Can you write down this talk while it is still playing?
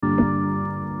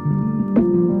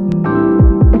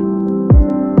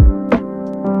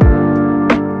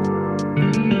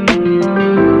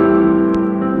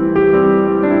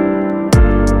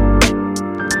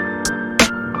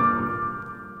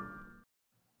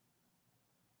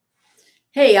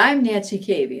Hey, I'm Nancy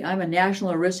Cavey. I'm a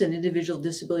national ERISA and individual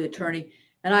disability attorney,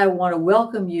 and I want to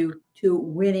welcome you to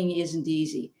Winning Isn't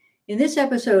Easy. In this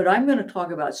episode, I'm going to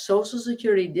talk about Social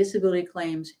Security disability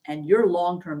claims and your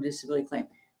long-term disability claim,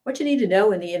 what you need to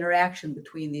know in the interaction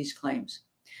between these claims.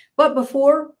 But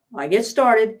before I get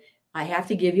started, I have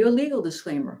to give you a legal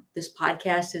disclaimer. This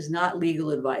podcast is not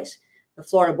legal advice. The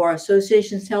Florida Bar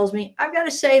Association tells me I've got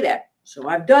to say that, so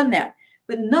I've done that.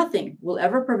 But nothing will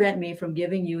ever prevent me from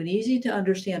giving you an easy to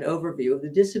understand overview of the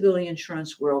disability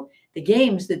insurance world, the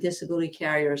games that disability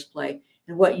carriers play,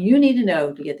 and what you need to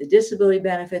know to get the disability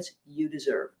benefits you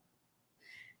deserve.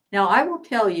 Now, I will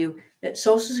tell you that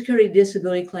Social Security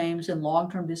disability claims and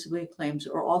long-term disability claims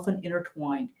are often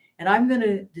intertwined, and I'm going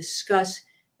to discuss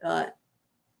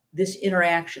this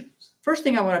interaction. First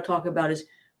thing I want to talk about is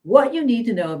what you need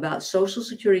to know about Social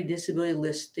Security disability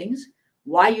listings,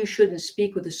 why you shouldn't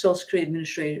speak with the Social Security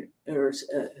Administrator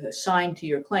assigned to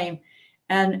your claim,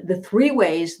 and the 3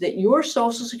 ways that your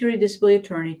Social Security disability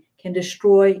attorney can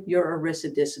destroy your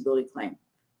ERISA disability claim.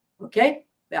 Okay?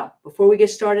 Now, before we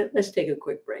get started, let's take a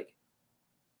quick break.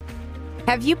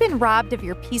 Have you been robbed of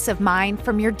your peace of mind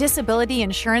from your disability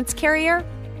insurance carrier?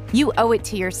 You owe it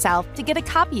to yourself to get a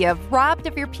copy of Robbed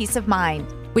of Your Peace of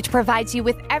Mind, which provides you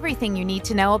with everything you need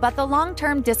to know about the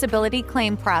long-term disability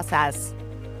claim process.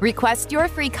 Request your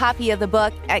free copy of the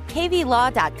book at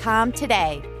kvlaw.com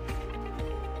today.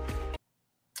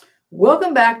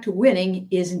 Welcome back to Winning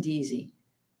Isn't Easy.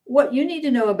 What you need to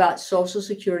know about Social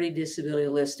Security disability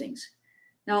listings.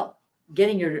 Now,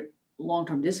 getting your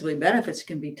long-term disability benefits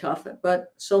can be tough,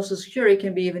 but Social Security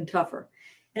can be even tougher.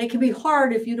 And it can be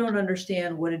hard if you don't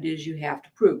understand what it is you have to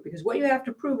prove, because what you have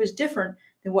to prove is different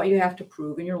than what you have to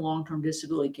prove in your long-term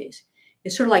disability case.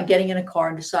 It's sort of like getting in a car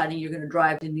and deciding you're going to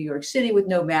drive to New York City with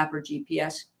no map or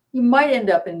GPS. You might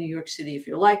end up in New York City if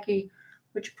you're lucky,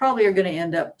 but you probably are going to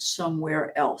end up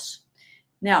somewhere else.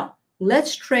 Now,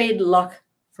 let's trade luck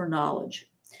for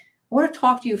knowledge. I want to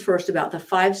talk to you first about the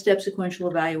 5-step sequential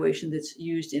evaluation that's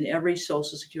used in every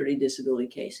Social Security disability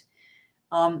case.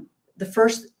 The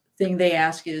first thing they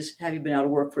ask is, have you been out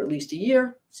of work for at least a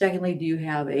year? Secondly, do you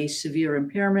have a severe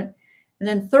impairment? And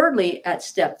then thirdly, at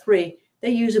step 3, they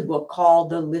use a book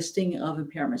called The Listing of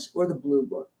Impairments, or the Blue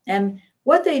Book. And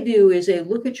what they do is they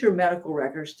look at your medical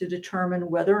records to determine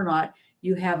whether or not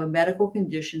you have a medical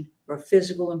condition or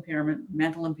physical impairment,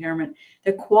 mental impairment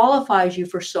that qualifies you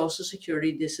for Social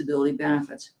Security disability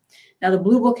benefits. Now, the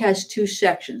Blue Book has 2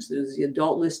 sections. There's the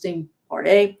adult listing, Part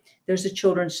A. There's the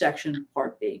children's section,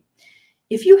 Part B.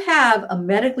 If you have a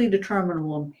medically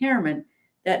determinable impairment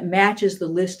that matches the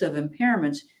list of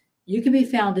impairments, you can be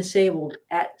found disabled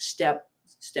at step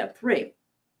 3.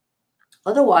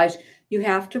 Otherwise, you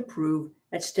have to prove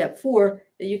at step 4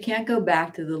 that you can't go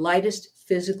back to the lightest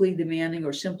physically demanding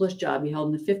or simplest job you held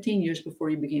in the 15 years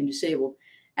before you became disabled.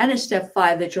 And at step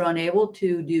 5, that you're unable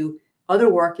to do other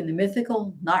work in the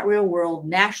mythical, not real world,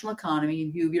 national economy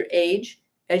in view of your age,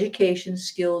 education,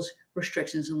 skills,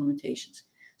 restrictions, and limitations.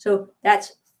 So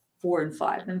that's 4 and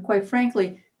 5. And quite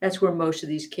frankly, that's where most of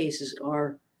these cases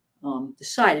are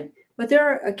decided. But there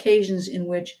are occasions in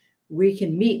which we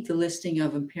can meet the listing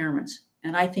of impairments.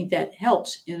 And I think that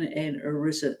helps in an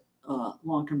ERISA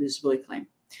long-term disability claim.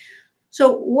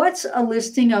 So what's a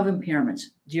listing of impairments?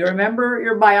 Do you remember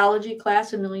your biology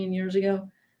class a million years ago?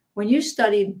 When you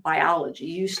studied biology,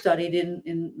 you studied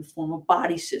in the form of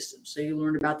body systems. So you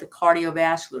learned about the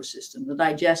cardiovascular system, the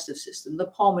digestive system, the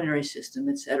pulmonary system,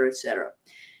 et cetera, et cetera.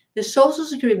 The Social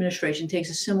Security Administration takes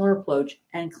a similar approach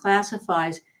and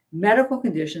classifies medical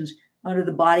conditions under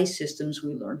the body systems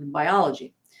we learned in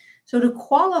biology. So to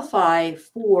qualify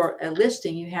for a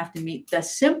listing, you have to meet the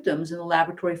symptoms and the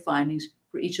laboratory findings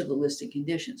for each of the listed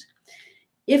conditions.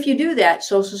 If you do that,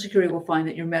 Social Security will find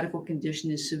that your medical condition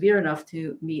is severe enough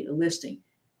to meet a listing.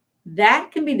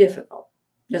 That can be difficult,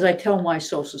 as I tell my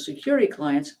Social Security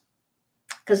clients,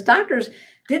 because doctors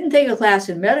didn't take a class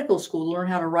in medical school to learn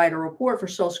how to write a report for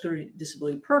Social Security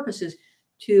disability purposes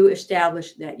to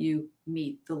establish that you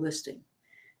meet the listing.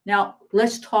 Now,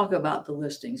 let's talk about the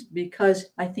listings,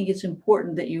 because I think it's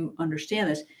important that you understand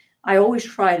this. I always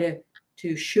try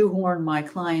to shoehorn my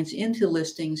clients into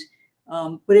listings,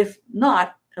 but if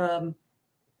not,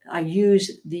 I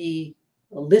use the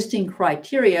listing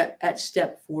criteria at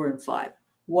step 4 and 5.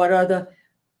 What are the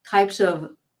types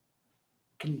of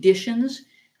conditions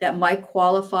that might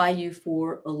qualify you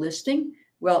for a listing?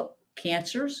 Well,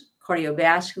 cancers,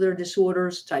 cardiovascular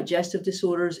disorders, digestive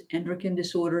disorders, endocrine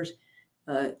disorders,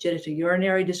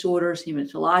 genitourinary disorders,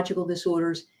 hematological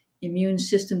disorders, immune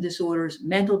system disorders,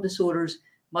 mental disorders,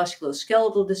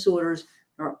 musculoskeletal disorders,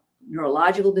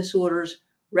 neurological disorders,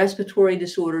 respiratory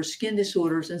disorders, skin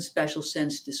disorders, and special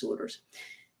sense disorders.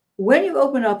 When you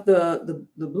open up the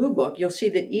Blue Book, you'll see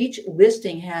that each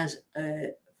listing has,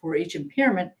 for each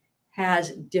impairment,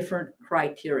 has different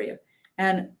criteria.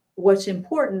 And what's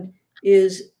important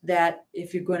is that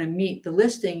if you're going to meet the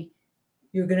listing,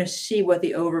 you're going to see what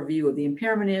the overview of the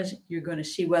impairment is. You're going to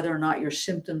see whether or not your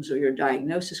symptoms or your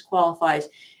diagnosis qualifies.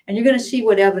 And you're going to see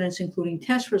what evidence, including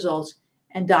test results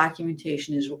and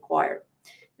documentation, is required.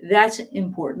 That's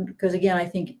important because, again, I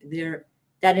think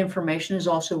that information is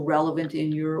also relevant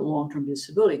in your long-term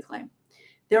disability claim.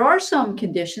 There are some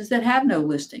conditions that have no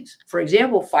listings. For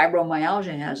example,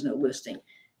 fibromyalgia has no listing.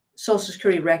 Social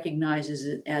Security recognizes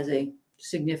it as a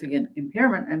significant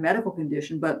impairment and medical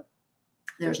condition, but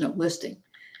there's no listing.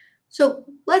 So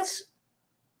let's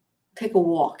take a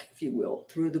walk, if you will,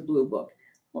 through the Blue Book.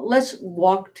 Well, let's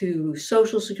walk to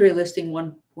Social Security listing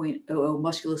 1.00,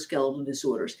 musculoskeletal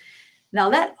disorders. Now,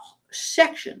 that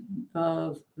section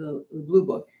of the Blue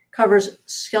Book covers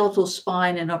skeletal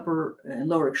spine and upper and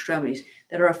lower extremities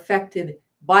that are affected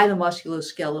by the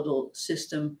musculoskeletal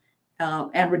system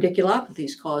and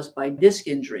radiculopathies caused by disc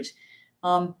injuries.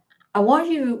 I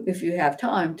want you, if you have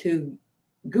time, to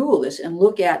Google this and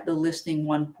look at the listing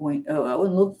 1.00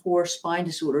 and look for spine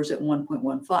disorders at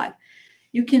 1.15.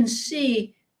 You can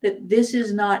see that this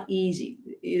is not easy.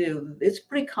 It's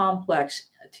pretty complex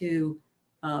to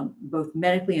both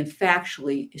medically and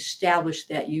factually establish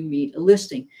that you meet a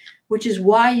listing, which is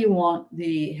why you want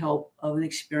the help of an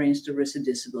experienced ERISA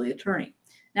disability attorney.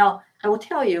 Now, I will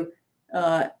tell you,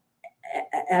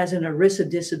 as an ERISA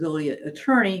disability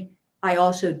attorney, I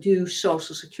also do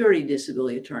Social Security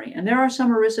disability attorney. And there are some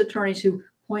ERISA attorneys who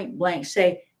point blank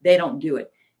say they don't do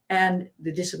it. And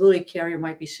the disability carrier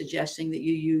might be suggesting that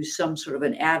you use some sort of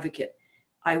an advocate.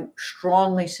 I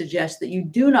strongly suggest that you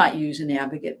do not use an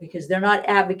advocate because they're not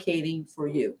advocating for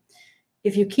you.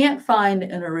 If you can't find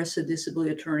an ERISA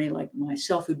disability attorney like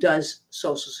myself who does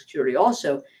Social Security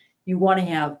also, you want to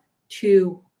have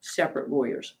two separate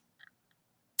lawyers.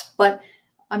 But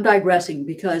I'm digressing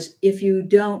because if you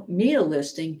don't meet a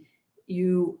listing,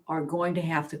 you are going to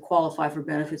have to qualify for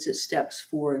benefits at steps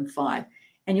 4 and 5.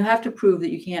 And you have to prove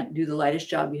that you can't do the lightest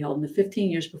job you held in the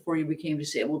 15 years before you became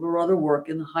disabled or other work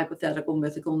in the hypothetical,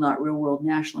 mythical, not real world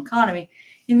national economy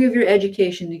in view of your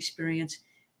education, experience,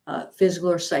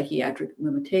 physical or psychiatric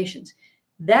limitations.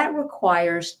 That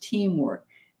requires teamwork.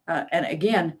 And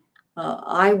again,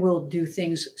 I will do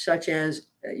things such as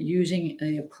using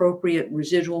an appropriate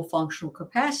residual functional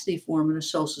capacity form in a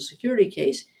Social Security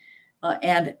case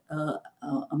and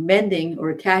amending or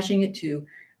attaching it to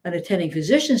an attending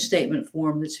physician statement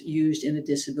form that's used in a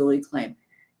disability claim.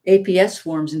 APS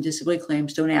forms and disability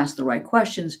claims don't ask the right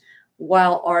questions,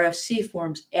 while RFC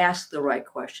forms ask the right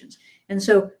questions. And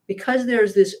so because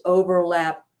there's this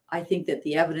overlap, I think that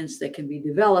the evidence that can be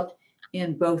developed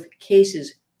in both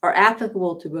cases are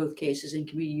applicable to both cases and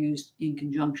can be used in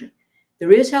conjunction.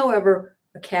 There is, however,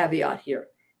 a caveat here.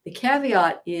 The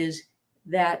caveat is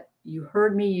that you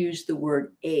heard me use the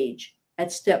word age.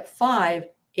 At step 5,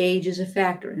 age is a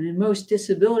factor. And in most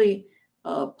disability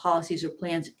policies or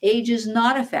plans, age is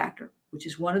not a factor, which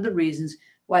is one of the reasons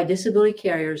why disability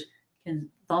carriers can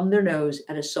thumb their nose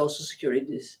at a Social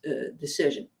Security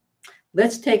decision.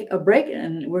 Let's take a break,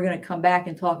 and we're going to come back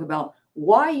and talk about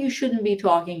why you shouldn't be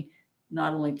talking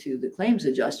not only to the claims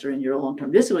adjuster in your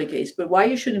long-term disability case, but why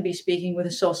you shouldn't be speaking with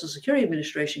a Social Security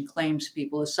Administration claims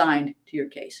people assigned to your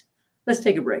case. Let's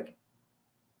take a break.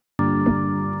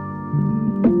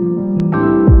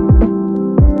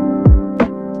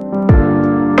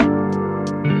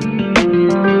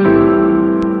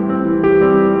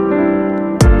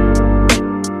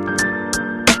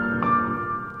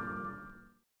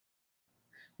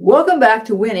 Welcome back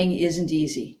to Winning Isn't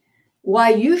Easy.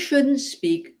 Why you shouldn't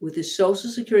speak with the Social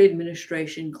Security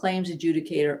Administration claims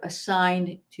adjudicator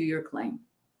assigned to your claim.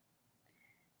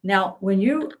 Now, when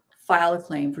you file a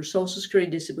claim for Social Security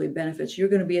disability benefits, you're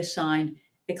going to be assigned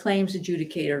a claims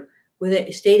adjudicator with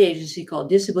a state agency called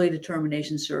Disability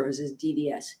Determination Services,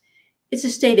 DDS. It's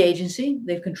a state agency.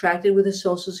 They've contracted with the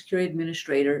Social Security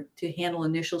Administrator to handle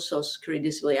initial Social Security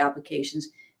disability applications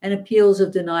and appeals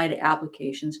of denied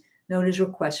applications, known as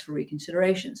requests for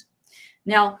reconsiderations.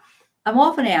 Now, I'm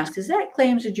often asked, is that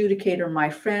claims adjudicator my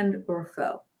friend or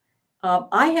foe?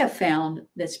 I have found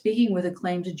that speaking with a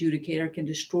claims adjudicator can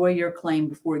destroy your claim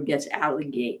before it gets out of the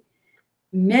gate.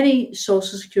 Many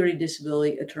Social Security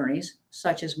disability attorneys,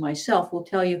 such as myself, will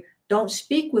tell you, don't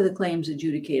speak with a claims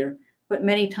adjudicator, but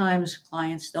many times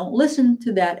clients don't listen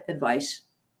to that advice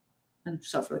and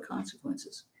suffer the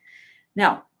consequences.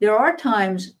 Now, there are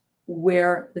times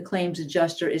where the claims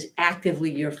adjuster is actively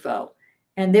your foe.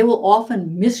 and they will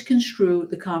often misconstrue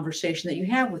the conversation that you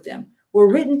have with them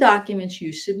or written documents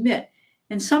you submit.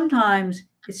 And sometimes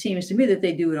it seems to me that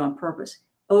they do it on purpose.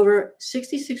 Over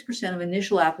 66% of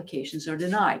initial applications are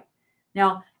denied.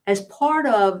 Now, as part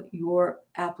of your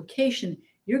application,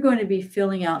 you're going to be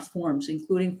filling out forms,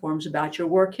 including forms about your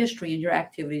work history and your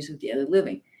activities of daily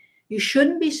living. You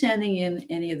shouldn't be sending in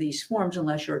any of these forms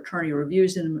unless your attorney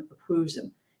reviews them and approves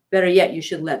them. Better yet, you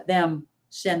should let them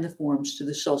send the forms to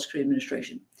the Social Security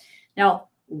Administration. Now,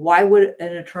 why would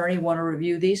an attorney want to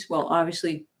review these? Well,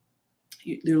 obviously,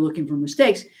 they're looking for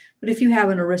mistakes. But if you have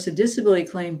an ERISA disability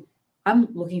claim, I'm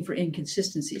looking for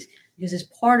inconsistencies, because as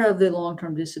part of the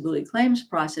long-term disability claims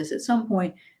process, at some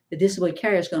point, the disability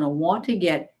carrier is going to want to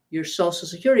get your Social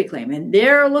Security claim, and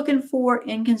they're looking for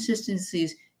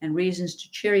inconsistencies and reasons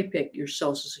to cherry pick your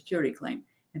Social Security claim.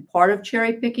 And part of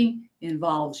cherry picking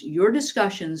involves your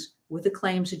discussions with the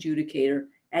claims adjudicator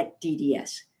at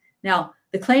DDS. Now,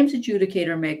 the claims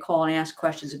adjudicator may call and ask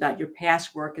questions about your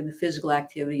past work and the physical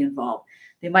activity involved.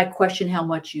 They might question how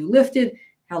much you lifted,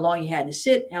 how long you had to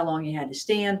sit, how long you had to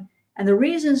stand. And the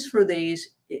reasons for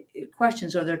these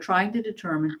questions are they're trying to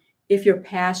determine if your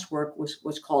past work was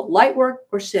what's called light work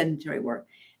or sedentary work.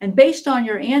 And based on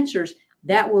your answers,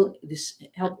 that will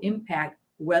help impact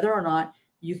whether or not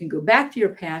you can go back to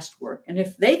your past work. And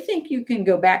if they think you can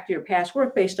go back to your past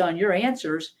work based on your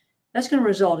answers, that's going to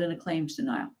result in a claims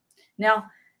denial. Now,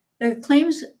 the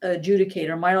claims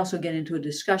adjudicator might also get into a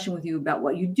discussion with you about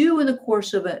what you do in the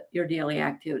course of your daily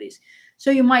activities. So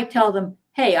you might tell them,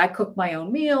 hey, I cook my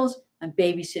own meals, I'm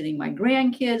babysitting my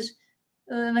grandkids.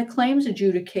 And the claims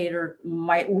adjudicator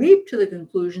might leap to the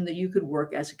conclusion that you could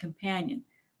work as a companion.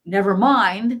 Never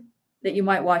mind that you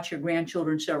might watch your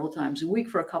grandchildren several times a week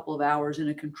for a couple of hours in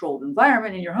a controlled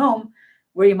environment in your home,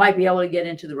 where you might be able to get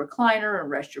into the recliner and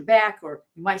rest your back, or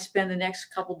you might spend the next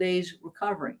couple of days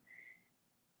recovering.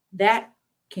 That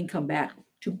can come back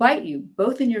to bite you,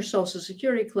 both in your Social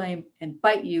Security claim and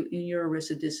bite you in your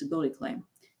ERISA disability claim.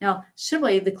 Now,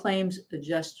 similarly, the claims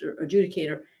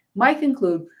adjudicator might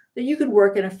conclude that you could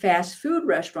work in a fast food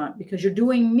restaurant because you're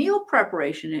doing meal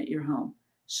preparation at your home.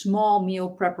 Small meal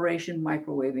preparation,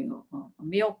 microwaving a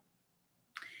meal,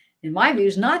 in my view,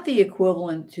 is not the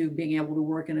equivalent to being able to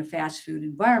work in a fast food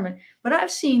environment, but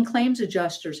I've seen claims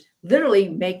adjusters literally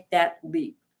make that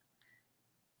leap.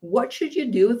 What should you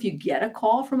do if you get a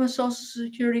call from a Social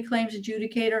Security claims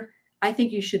adjudicator? I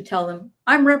think you should tell them,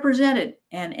 I'm represented,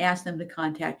 and ask them to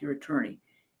contact your attorney.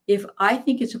 If I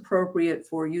think it's appropriate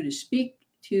for you to speak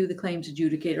to the claims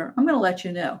adjudicator, I'm going to let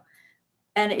you know.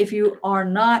 And if you are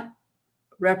not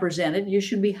represented, you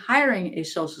should be hiring a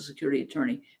Social Security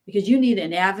attorney, because you need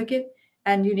an advocate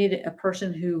and you need a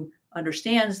person who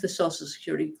understands the Social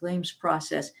Security claims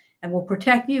process and will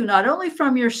protect you not only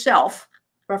from yourself,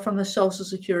 but from the Social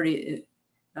Security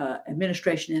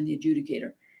Administration and the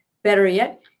adjudicator. Better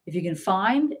yet, if you can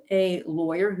find a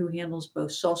lawyer who handles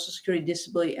both Social Security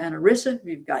disability and ERISA, if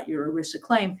you've got your ERISA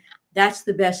claim, that's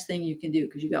the best thing you can do,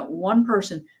 because you've got one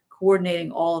person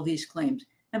coordinating all of these claims.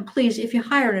 And please, if you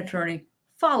hire an attorney,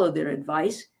 follow their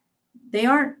advice. They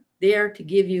aren't there to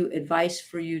give you advice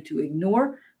for you to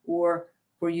ignore or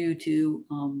for you to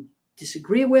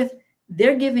disagree with.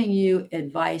 They're giving you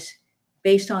advice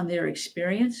based on their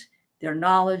experience, their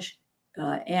knowledge,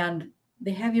 and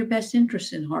they have your best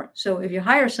interests in heart. So if you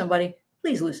hire somebody,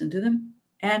 please listen to them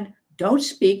and don't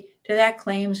speak to that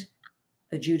claims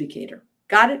adjudicator.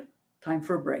 Got it? Time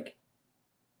for a break.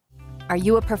 Are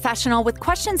you a professional with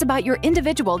questions about your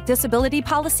individual disability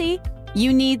policy?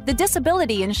 You need the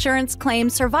Disability Insurance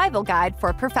Claims Survival Guide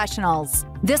for Professionals.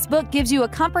 This book gives you a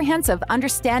comprehensive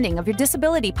understanding of your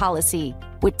disability policy,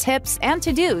 with tips and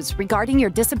to-dos regarding your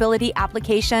disability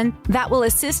application that will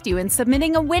assist you in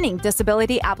submitting a winning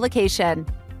disability application.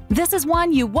 This is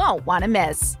one you won't want to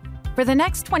miss. For the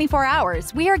next 24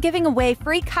 hours, we are giving away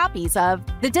free copies of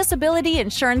the Disability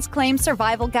Insurance Claims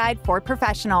Survival Guide for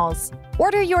Professionals.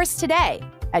 Order yours today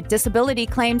at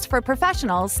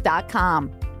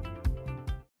disabilityclaimsforprofessionals.com.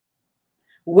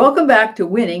 Welcome back to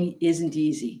Winning Isn't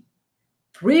Easy.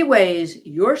 3 ways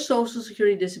your Social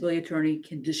Security disability attorney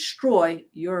can destroy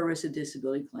your ERISA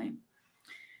disability claim.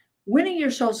 Winning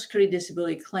your Social Security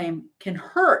disability claim can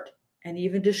hurt and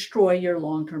even destroy your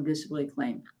long-term disability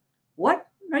claim. What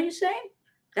are you saying?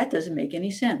 That doesn't make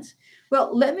any sense. Well,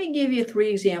 let me give you 3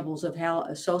 examples of how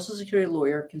a Social Security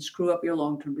lawyer can screw up your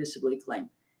long-term disability claim.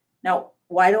 Now,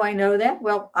 why do I know that?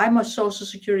 Well, I'm a Social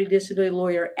Security disability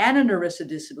lawyer and an ERISA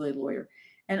disability lawyer.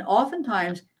 And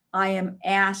oftentimes I am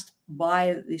asked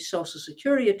by the Social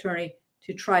Security attorney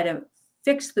to try to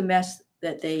fix the mess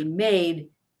that they made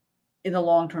in the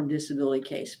long-term disability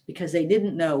case because they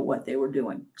didn't know what they were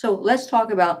doing. So let's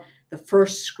talk about the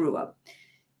first screw up.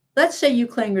 Let's say you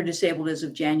claim you're disabled as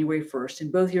of January 1st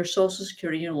in both your Social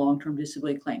Security and your long-term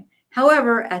disability claim.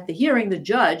 However, at the hearing,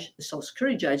 the Social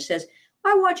Security judge says,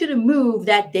 I want you to move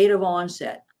that date of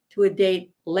onset to a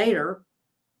date later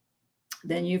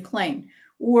than you claimed,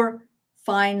 or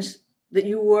finds that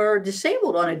you were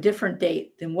disabled on a different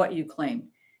date than what you claimed.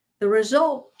 The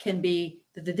result can be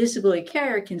that the disability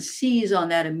carrier can seize on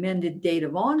that amended date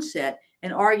of onset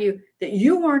and argue that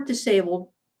you weren't disabled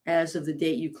as of the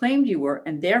date you claimed you were,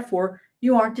 and therefore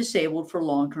you aren't disabled for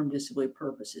long-term disability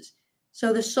purposes.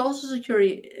 So the Social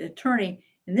Security attorney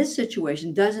in this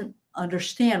situation doesn't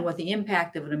understand what the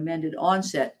impact of an amended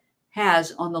onset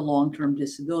has on the long-term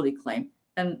disability claim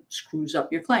and screws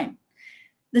up your claim.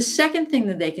 The second thing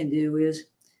that they can do is,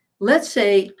 let's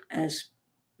say, as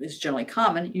is generally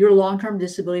common, your long-term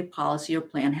disability policy or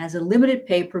plan has a limited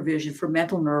pay provision for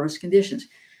mental nervous conditions.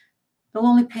 They'll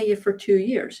only pay you for 2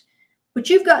 years. But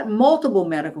you've got multiple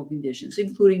medical conditions,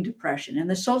 including depression. And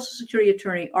the Social Security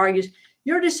attorney argues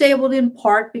you're disabled in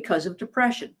part because of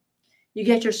depression. You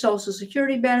get your Social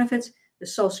Security benefits. The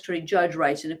Social Security judge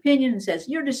writes an opinion and says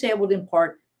you're disabled in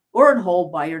part or in whole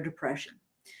by your depression.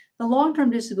 The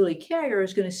long-term disability carrier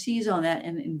is going to seize on that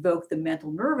and invoke the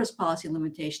mental nervous policy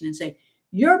limitation and say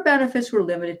your benefits were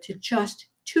limited to just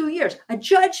 2 years. A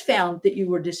judge found that you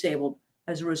were disabled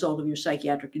as a result of your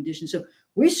psychiatric condition. So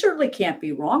we certainly can't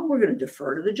be wrong. We're going to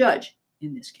defer to the judge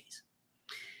in this case.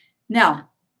 Now,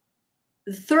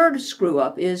 the third screw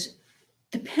up is,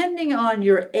 depending on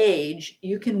your age,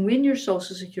 you can win your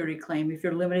Social Security claim if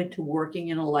you're limited to working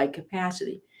in a like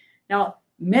capacity. Now,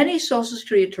 many Social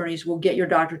Security attorneys will get your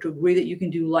doctor to agree that you can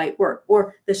do light work,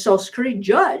 or the Social Security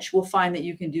judge will find that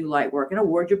you can do light work and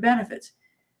award your benefits.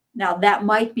 Now, that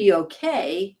might be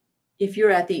okay if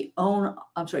you're at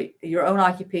your own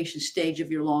occupation stage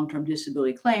of your long-term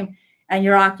disability claim, and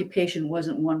your occupation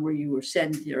wasn't one where you were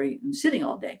sedentary and sitting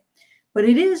all day. But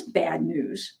it is bad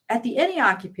news at any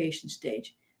occupation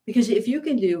stage, because if you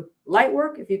can do light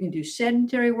work, if you can do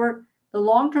sedentary work, the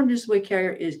long-term disability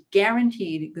carrier is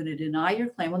guaranteed going to deny your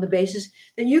claim on the basis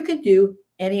that you can do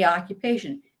any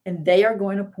occupation, and they are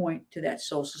going to point to that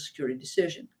Social Security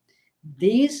decision.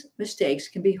 These mistakes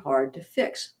can be hard to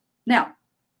fix. Now,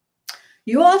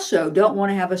 you also don't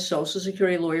want to have a Social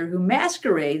Security lawyer who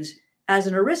masquerades as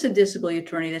an ERISA disability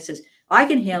attorney that says, I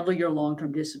can handle your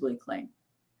long-term disability claim.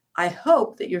 I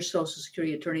hope that your Social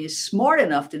Security attorney is smart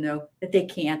enough to know that they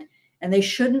can't and they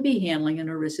shouldn't be handling an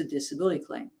ERISA disability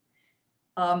claim.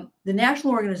 The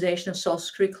National Organization of Social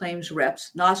Security Claims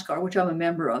Reps, NOSCAR, which I'm a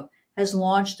member of, has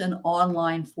launched an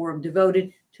online forum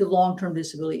devoted to long-term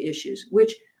disability issues,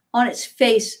 which on its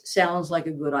face sounds like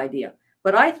a good idea,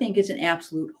 but I think it's an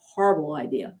absolute horrible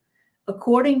idea.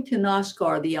 According to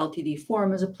NOSCAR, the LTD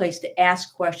Forum is a place to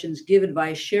ask questions, give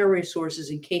advice, share resources,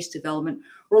 and case development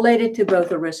related to both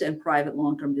ERISA and private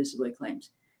long-term disability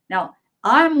claims. Now,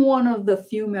 I'm one of the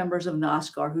few members of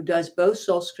NOSCAR who does both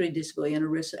Social Security disability and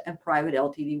ERISA and private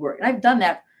LTD work, and I've done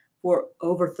that for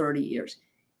over 30 years.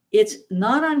 It's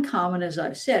not uncommon, as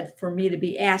I've said, for me to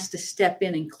be asked to step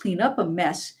in and clean up a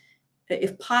mess,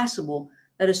 if possible,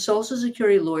 that a Social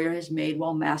Security lawyer has made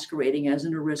while masquerading as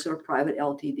an ERISA or private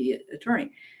LTD attorney.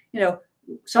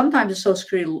 Sometimes a Social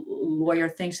Security lawyer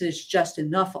thinks that it's just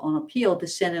enough on appeal to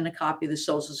send in a copy of the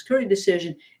Social Security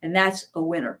decision, and that's a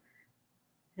winner.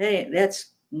 Hey,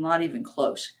 that's not even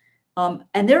close.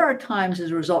 And there are times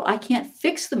as a result, I can't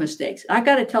fix the mistakes. I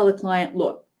got to tell the client,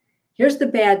 look, here's the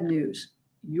bad news.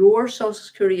 Your Social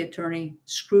Security attorney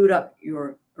screwed up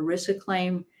your ERISA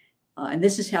claim, and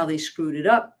this is how they screwed it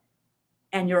up.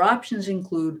 And your options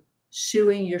include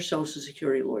suing your Social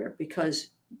Security lawyer because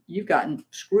you've gotten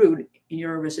screwed in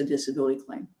your ERISA disability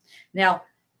claim. Now,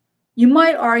 you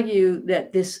might argue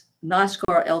that this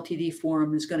NOSCAR LTD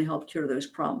forum is going to help cure those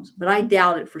problems, but I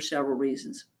doubt it for several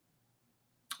reasons.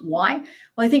 Why?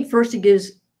 Well, I think first it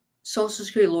gives Social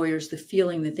Security lawyers the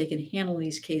feeling that they can handle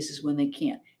these cases when they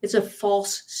can't. It's a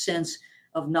false sense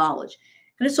of knowledge.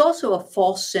 And it's also a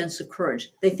false sense of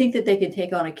courage. They think that they can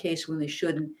take on a case when they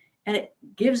shouldn't. And it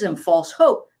gives them false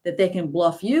hope that they can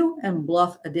bluff you and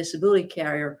bluff a disability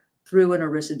carrier through an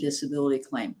ERISA disability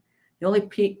claim. The only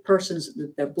persons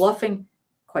that they're bluffing,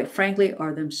 quite frankly,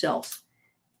 are themselves.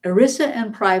 ERISA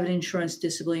and private insurance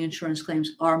disability insurance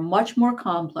claims are much more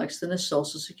complex than a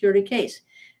Social Security case.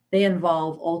 They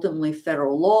involve ultimately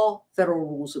federal law, federal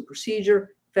rules of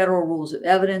procedure, federal rules of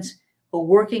evidence, a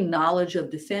working knowledge of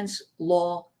defense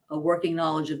law, a working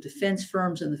knowledge of defense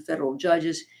firms and the federal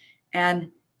judges,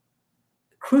 and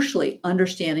crucially,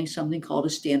 understanding something called a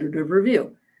standard of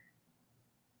review.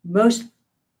 Most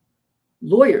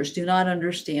lawyers do not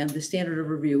understand the standard of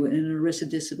review in an ERISA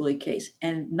disability case,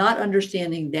 and not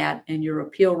understanding that and your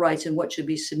appeal rights and what should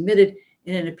be submitted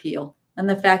in an appeal, and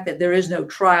the fact that there is no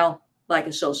trial like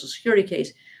a Social Security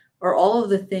case, are all of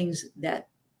the things that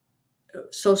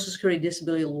Social Security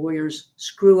disability lawyers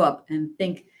screw up and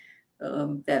think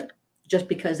that just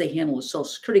because they handle a Social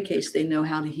Security case, they know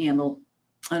how to handle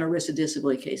an ERISA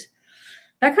disability case.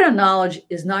 That kind of knowledge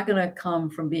is not going to come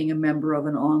from being a member of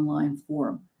an online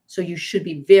forum. So you should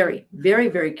be very, very,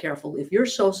 very careful. If your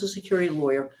Social Security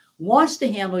lawyer wants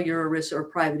to handle your ERISA or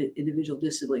private individual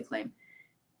disability claim,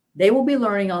 they will be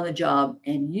learning on the job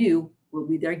and you will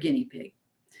be their guinea pig.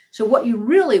 So what you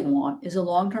really want is a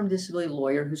long-term disability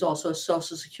lawyer who's also a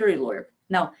Social Security lawyer.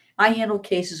 Now, I handle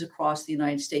cases across the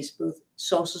United States, both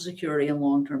Social Security and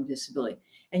long-term disability.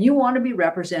 And you want to be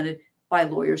represented by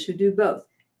lawyers who do both.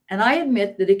 And I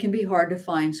admit that it can be hard to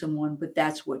find someone, but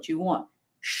that's what you want.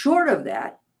 Short of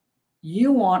that,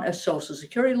 you want a Social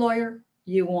Security lawyer,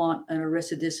 you want an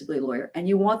ERISA disability lawyer, and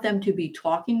you want them to be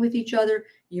talking with each other.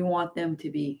 You want them to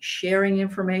be sharing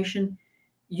information.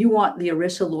 You want the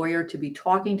ERISA lawyer to be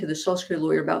talking to the Social Security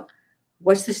lawyer about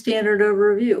what's the standard of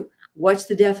review, what's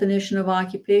the definition of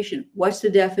occupation, what's the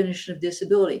definition of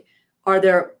disability, are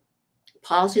there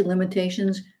policy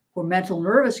limitations for mental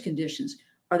nervous conditions,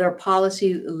 are there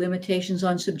policy limitations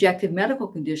on subjective medical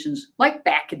conditions like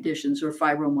back conditions or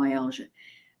fibromyalgia,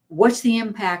 what's the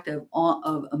impact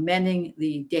of amending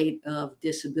the date of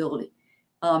disability,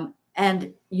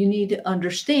 and you need to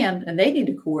understand, and they need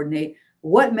to coordinate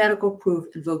what medical proof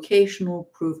and vocational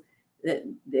proof that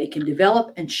they can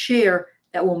develop and share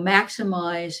that will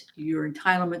maximize your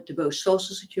entitlement to both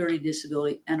Social Security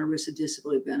disability and ERISA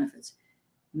disability benefits.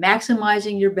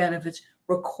 Maximizing your benefits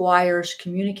requires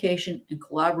communication and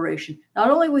collaboration, not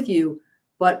only with you,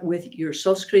 but with your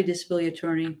Social Security disability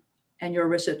attorney and your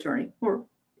ERISA attorney, or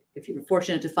if you're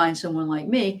fortunate to find someone like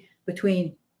me,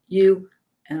 between you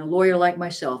and a lawyer like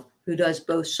myself who does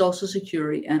both Social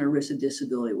Security and ERISA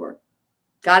disability work.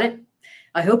 Got it?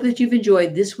 I hope that you've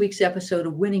enjoyed this week's episode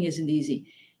of Winning Isn't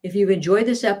Easy. If you've enjoyed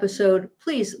this episode,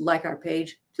 please like our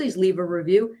page, please leave a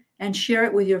review, and share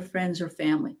it with your friends or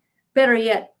family. Better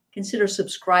yet, consider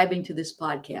subscribing to this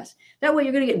podcast. That way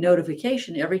you're going to get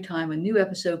notification every time a new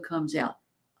episode comes out.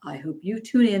 I hope you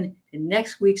tune in to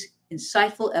next week's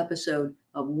insightful episode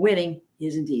of Winning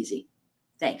Isn't Easy.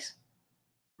 Thanks.